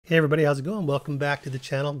Hey everybody, how's it going? Welcome back to the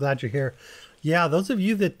channel. Glad you're here. Yeah, those of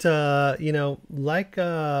you that like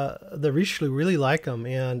the Rishloo, really like them,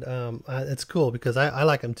 and it's cool because I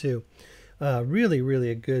like them too. Really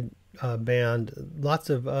a good band. Lots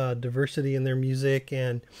of diversity in their music,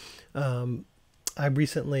 and I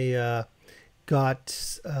recently got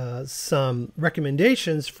some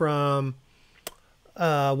recommendations from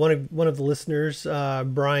one of the listeners,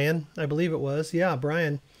 Brian, I believe it was. Yeah,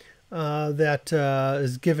 Brian. That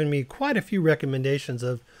has given me quite a few recommendations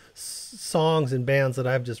of songs and bands that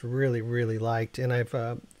I've just really liked, and I've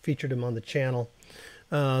featured them on the channel.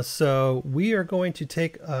 So we are going to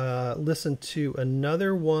take a listen to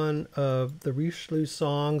another one of the Rishloo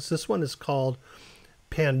songs. This one is called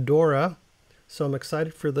Pandora, so I'm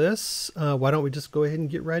excited for this. Why don't we just go ahead and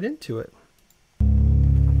get right into it.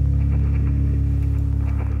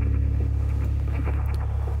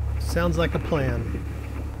 Sounds like a plan.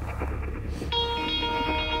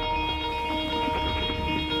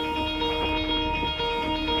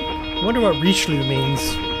 I wonder what Rishloo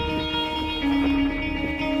means.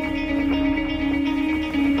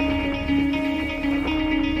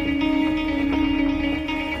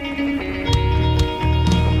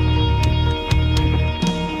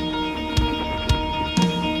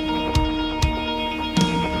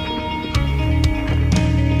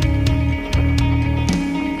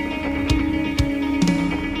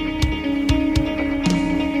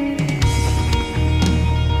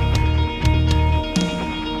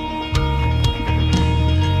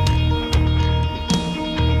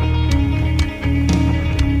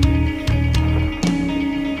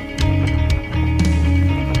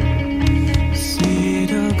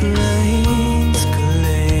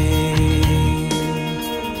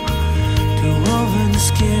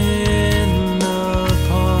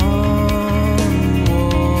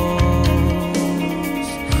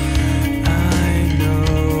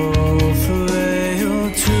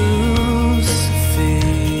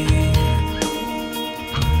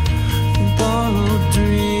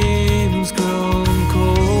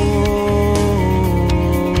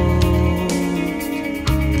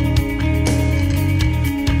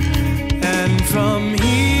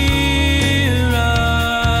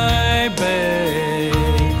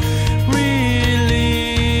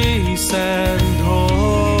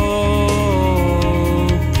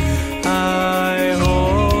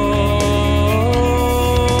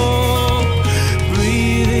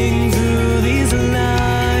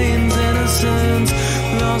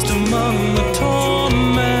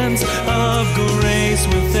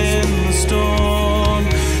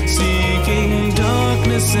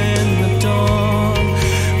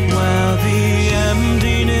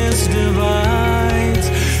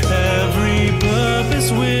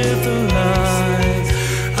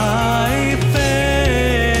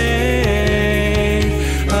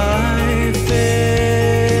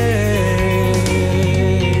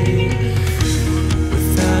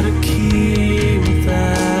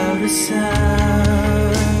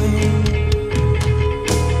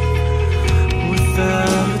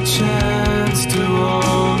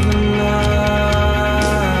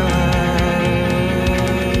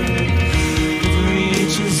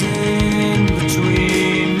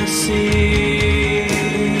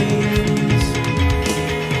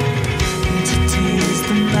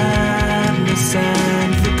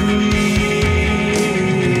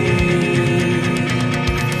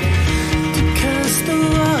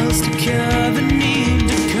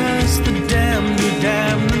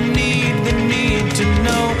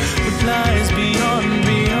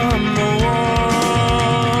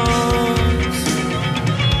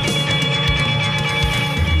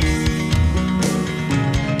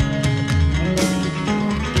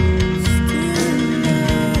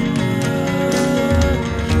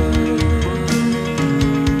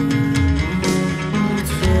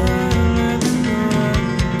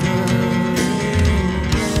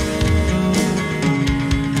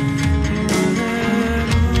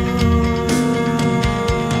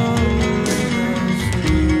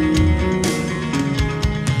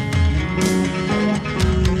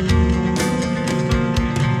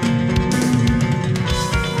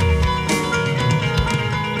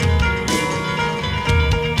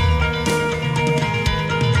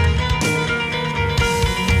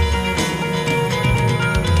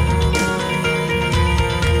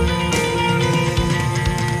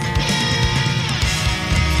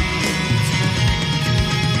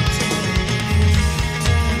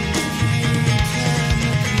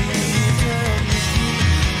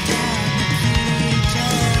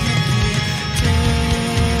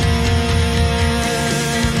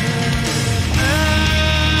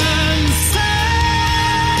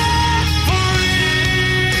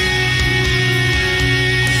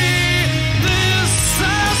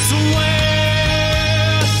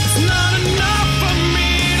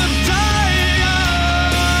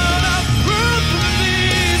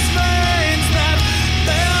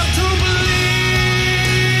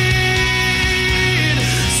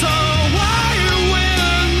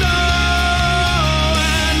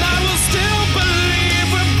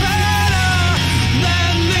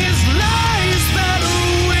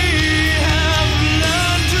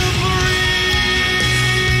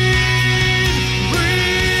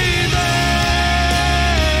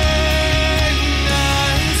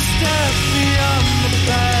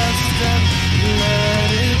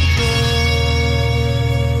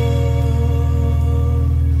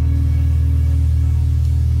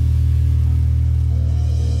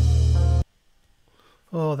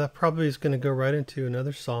 Oh, that probably is going to go right into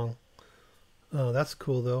another song. Oh, that's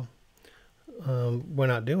cool though. We're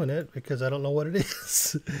not doing it because I don't know what it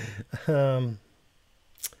is. um,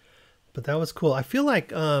 but that was cool. I feel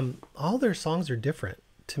like all their songs are different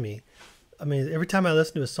to me. I mean, every time I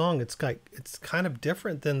listen to a song, it's kind of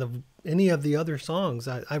different than any of the other songs.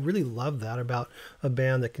 I really love that about a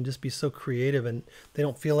band that can just be so creative and they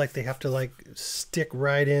don't feel like they have to like stick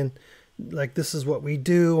right in. Like, this is what we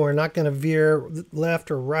do. We're not going to veer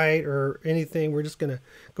left or right or anything. We're just going to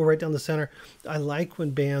go right down the center. I like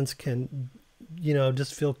when bands can, you know,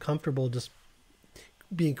 just feel comfortable just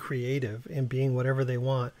being creative and being whatever they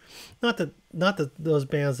want. Not that those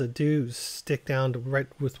bands that do stick down to right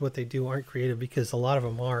with what they do aren't creative, because a lot of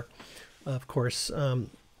them are, of course. You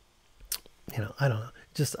know, I don't know.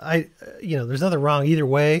 Just you know, there's nothing wrong either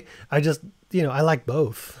way. I just, you know, I like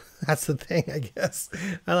both. That's the thing, I guess.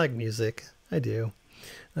 I like music. I do.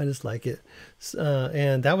 I just like it.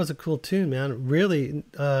 And that was a cool tune, man. Really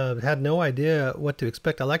had no idea what to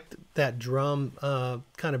expect. I liked that drum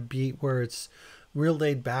kind of beat where it's real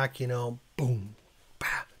laid back, you know, boom,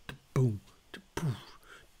 bah, boom, boom.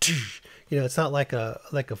 You know, it's not like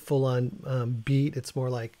a full on beat. It's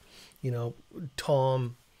more like, you know,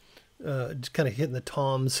 tom, just kind of hitting the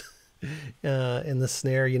toms in the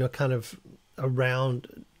snare, you know, kind of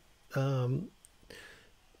around,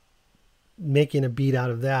 making a beat out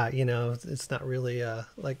of that. You know, it's not really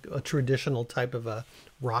like a traditional type of a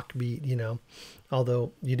rock beat, you know,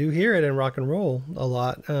 although you do hear it in rock and roll a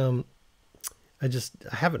lot. I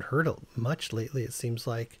haven't heard it much lately, it seems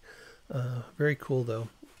like. Very cool though.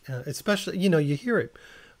 Especially, you know, you hear it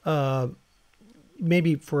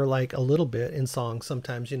maybe for like a little bit in songs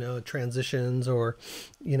sometimes, you know, transitions or,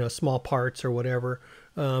 you know, small parts or whatever.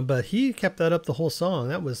 But he kept that up the whole song.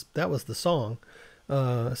 That was the song.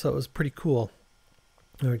 So it was pretty cool.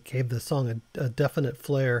 It gave the song a definite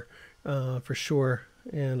flair, for sure.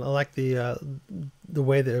 And I like the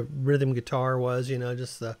way the rhythm guitar was, you know,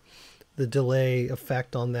 just the delay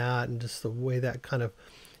effect on that, and just the way that kind of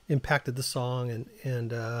impacted the song and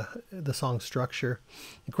the song structure.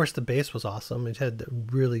 Of course, the bass was awesome. It had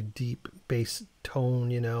a really deep bass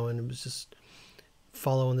tone, you know, and it was just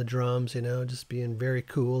following the drums, you know, just being very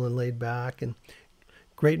cool and laid back, and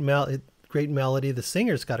great melody. The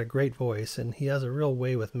singer's got a great voice, and he has a real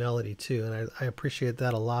way with melody too, and I appreciate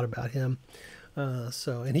that a lot about him.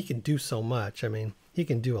 And he can do so much. I mean, he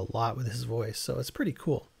can do a lot with his voice, so it's pretty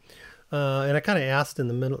cool. And I kind of asked in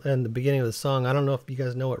the beginning of the song, I don't know if you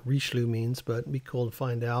guys know what Rishloo means, but it'd be cool to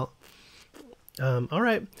find out. All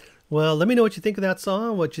right. Well, let me know what you think of that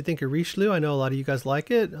song, what you think of Rishloo. I know a lot of you guys like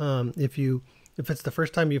it. If it's the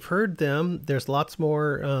first time you've heard them, there's lots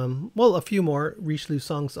more, well, a few more Rishloo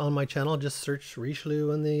songs on my channel. Just search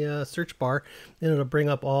Rishloo in the search bar, and it'll bring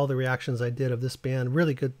up all the reactions I did of this band.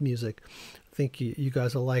 Really good music. I think you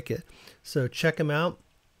guys will like it. So check them out.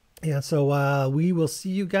 And so we will see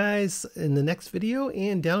you guys in the next video,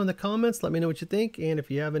 and down in the comments, let me know what you think. And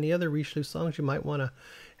if you have any other Rishloo songs you might want to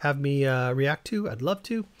have me react to, I'd love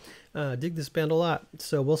to. Dig this band a lot.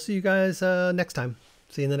 So we'll see you guys next time.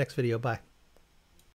 See you in the next video. Bye.